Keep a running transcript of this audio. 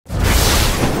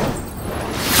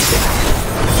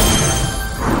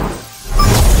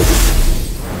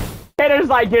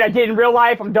like, dude, I did in real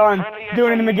life. I'm done.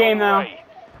 Doing it in the game now.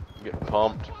 Get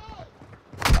pumped.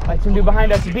 Like some dude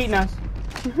behind us, he's beating us.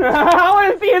 I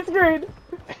want to see his screen.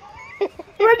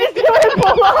 We're just doing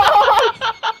pull ups.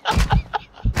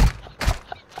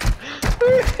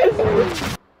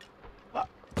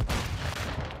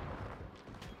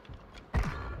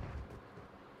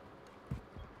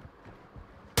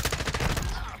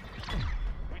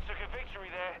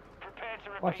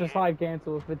 Watch the slide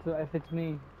cancel if it's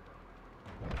me.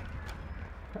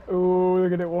 Ooh,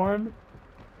 look at it. 1,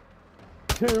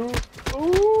 2. Ooh.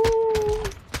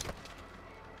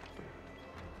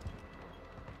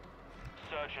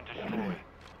 Search and destroy.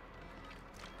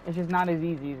 It's just not as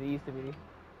easy as it used to be.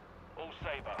 All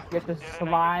Saber. You have to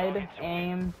slide,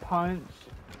 aim, punch,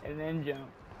 and then jump.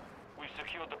 We've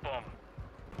secured the bomb.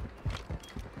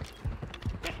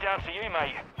 It's down to you,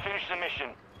 mate. Finish the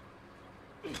mission.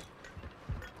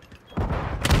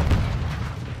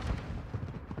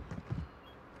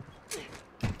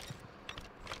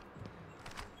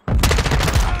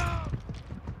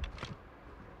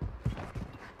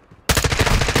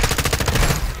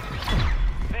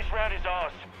 Is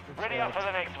ours. Ready up for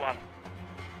the next one.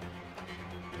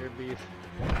 Your beef.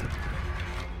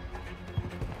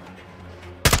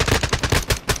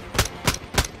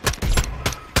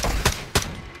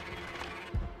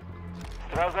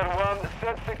 Trouser 1,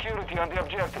 set security on the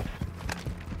objectives.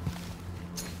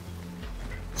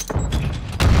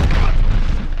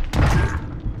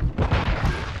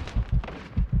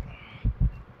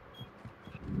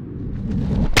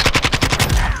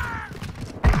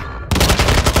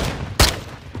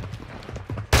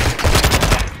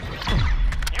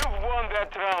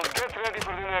 Get ready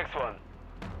for the next one.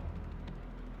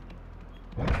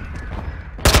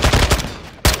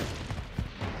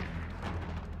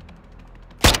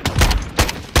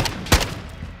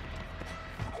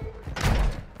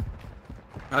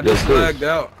 I just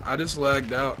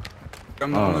lagged out.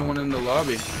 I'm the only one in the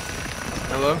lobby.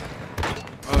 Hello?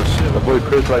 Oh shit. That boy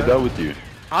Chris lagged out with you.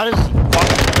 How does he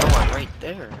fucking know I'm right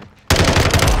there?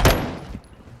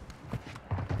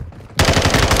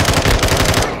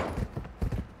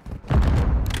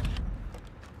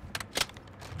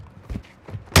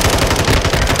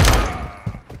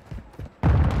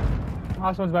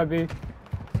 Last one's by B.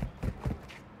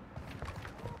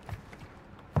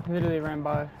 Literally ran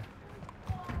by.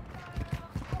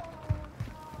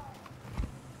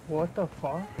 What the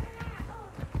fuck?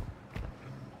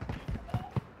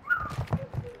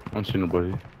 I don't see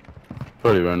nobody.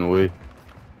 Probably ran away.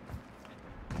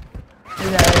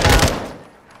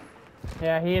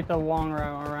 Yeah, he hit the long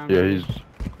route around. Yeah, he's...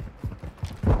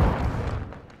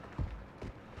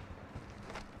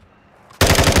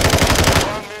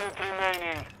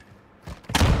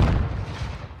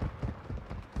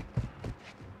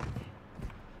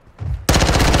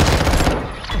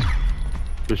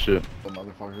 Good shit. The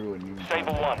motherfucker wouldn't even.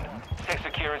 Saber 1, set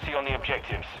security on the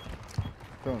objectives.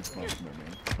 Don't smoke me.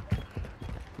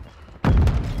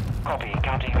 Copy,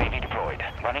 counter UAV deployed.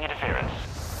 Running interference.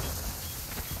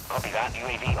 Copy that,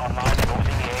 UAV online,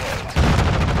 reporting the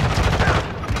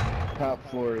AO. Top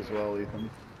floor as well, Ethan.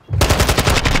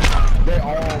 They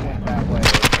all went that way.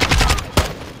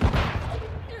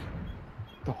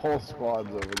 The whole squad's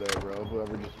over there, bro.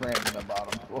 Whoever just ran in the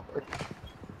bottom floor.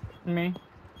 Me.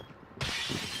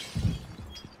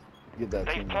 Get that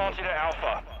They've team planted at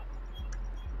Alpha.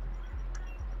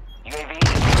 UAV is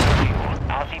fuel.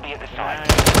 RCB at the site.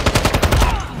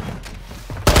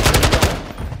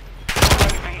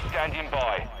 UAV standing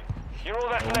by. You're all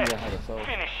that's left.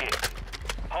 Finish it.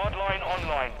 Hardline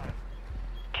online.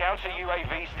 Counter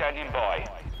UAV standing by.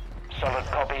 Solid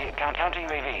copy. Counter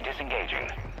UAV disengaging.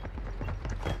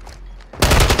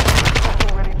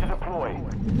 Hostile ready to deploy.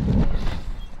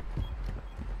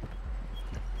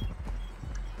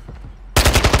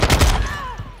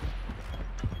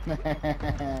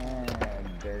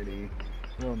 Dirty.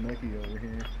 Little Nicky over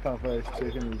here. Popeye's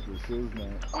chicken is the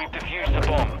shiznit. We've defused the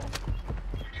bomb.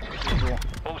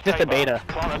 Just a beta.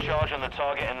 Plant a charge on the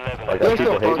target and level Like it. that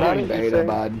people hate Fucking me. beta,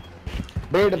 bud.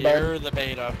 Beta, You're bud. the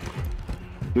beta.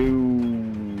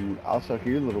 Dude, I'll suck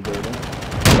your little beta.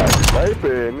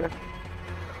 Sniping.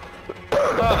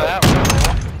 Oh, that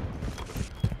one.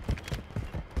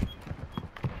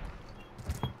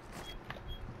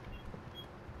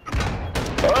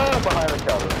 Ah, behind the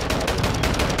counter.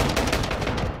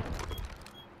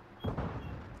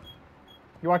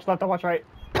 You watch left, I watch right.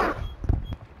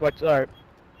 Watch right.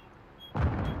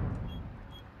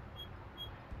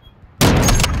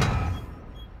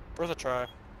 Worth a try. I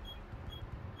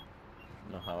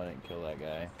don't know how I didn't kill that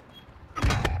guy.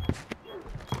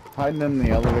 Hiding in the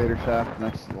elevator shaft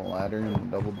next to the ladder and the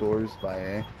double doors by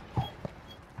A.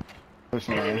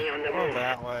 Pushing A. Go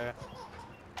that way.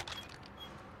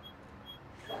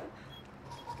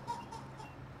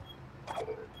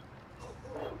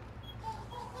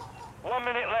 One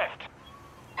minute left.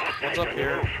 What's up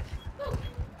here?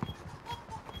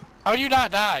 How do you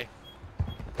not die?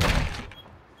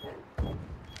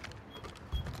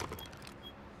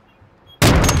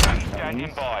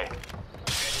 Standing by.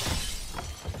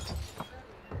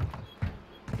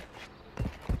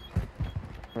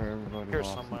 Where everybody Here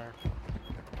lost it. somewhere.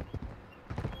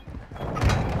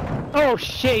 Oh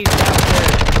shit, he's down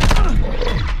there.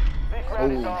 This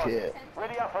round is Oh ours. shit.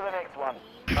 Ready up for the next one.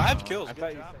 5 kills. I Good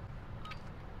thought you job.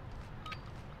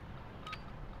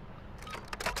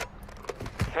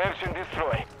 Search and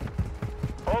destroy.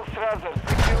 All Strazzers,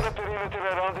 secure the perimeter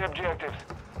around the objectives.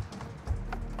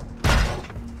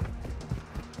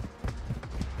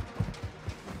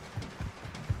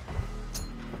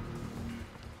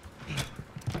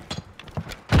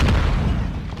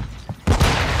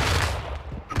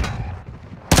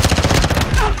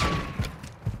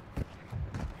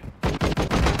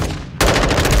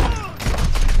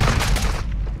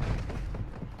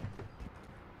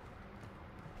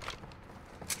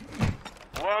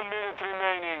 One minute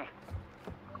remaining.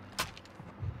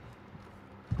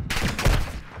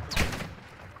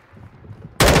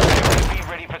 UAV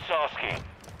ready for tasking.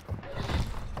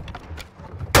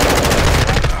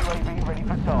 UAV ready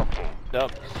for tasking.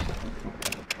 Yep.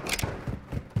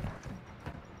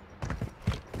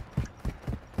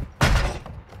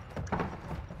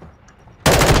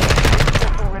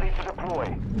 Missile ready to deploy.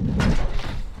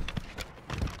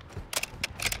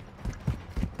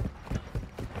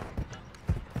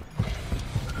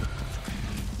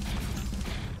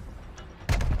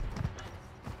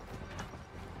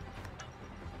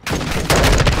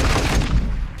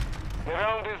 The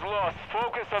round is lost.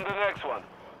 Focus on the next one.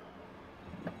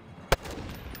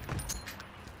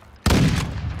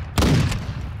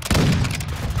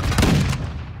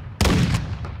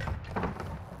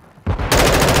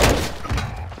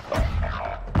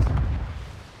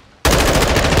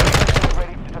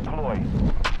 Ready to deploy.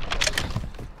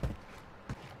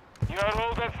 You got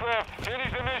all that's left.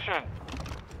 Finish the mission.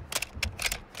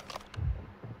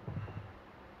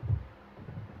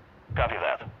 Copy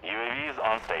that. UAV is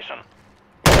on station.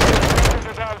 This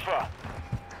is Alpha.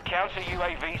 Counter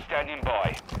UAV standing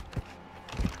by.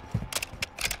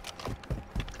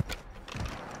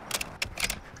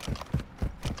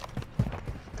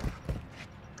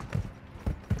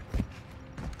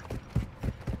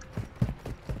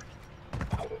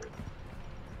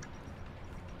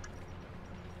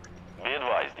 Be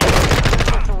advised.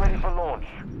 Missile ready for launch.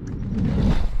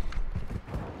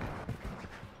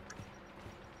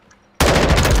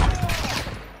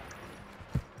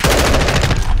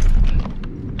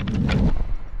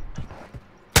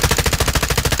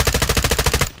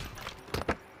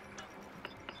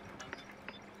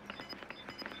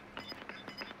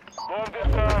 Bomb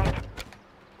disarmed.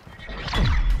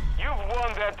 You've won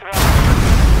that round.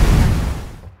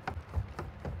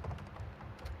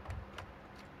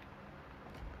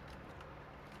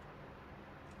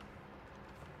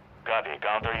 Copy.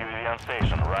 Counter UAV on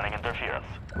station. Running interference.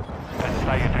 That's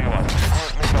Tiger 3-1.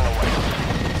 Cruise missile away.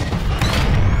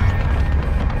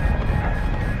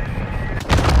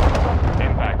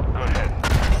 Impact. Go ahead.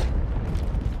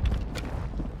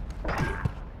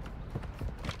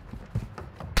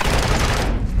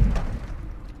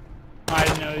 I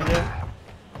didn't know he did.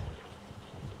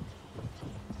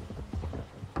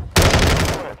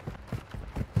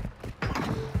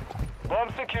 Bomb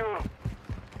secure.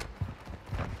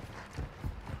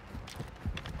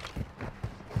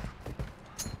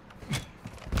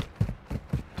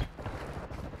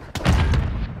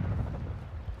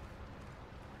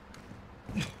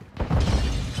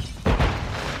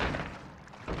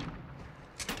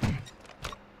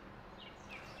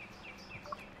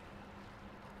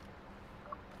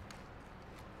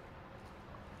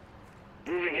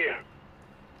 Moving here.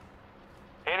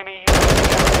 Enemy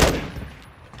UAV.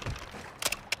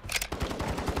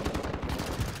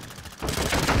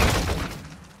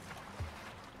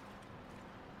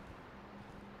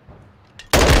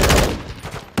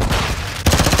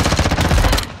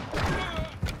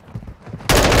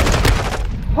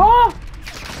 Huh?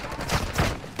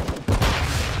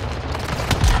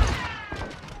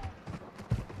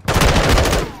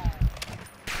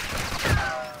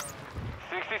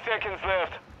 Seconds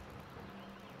left.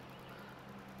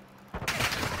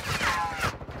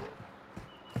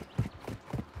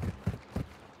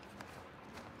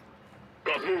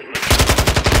 Got movement.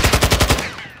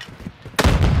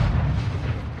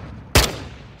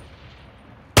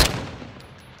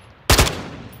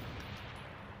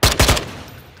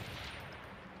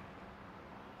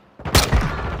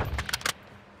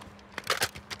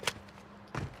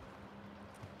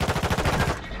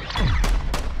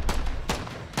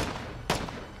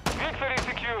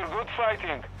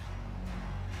 fighting.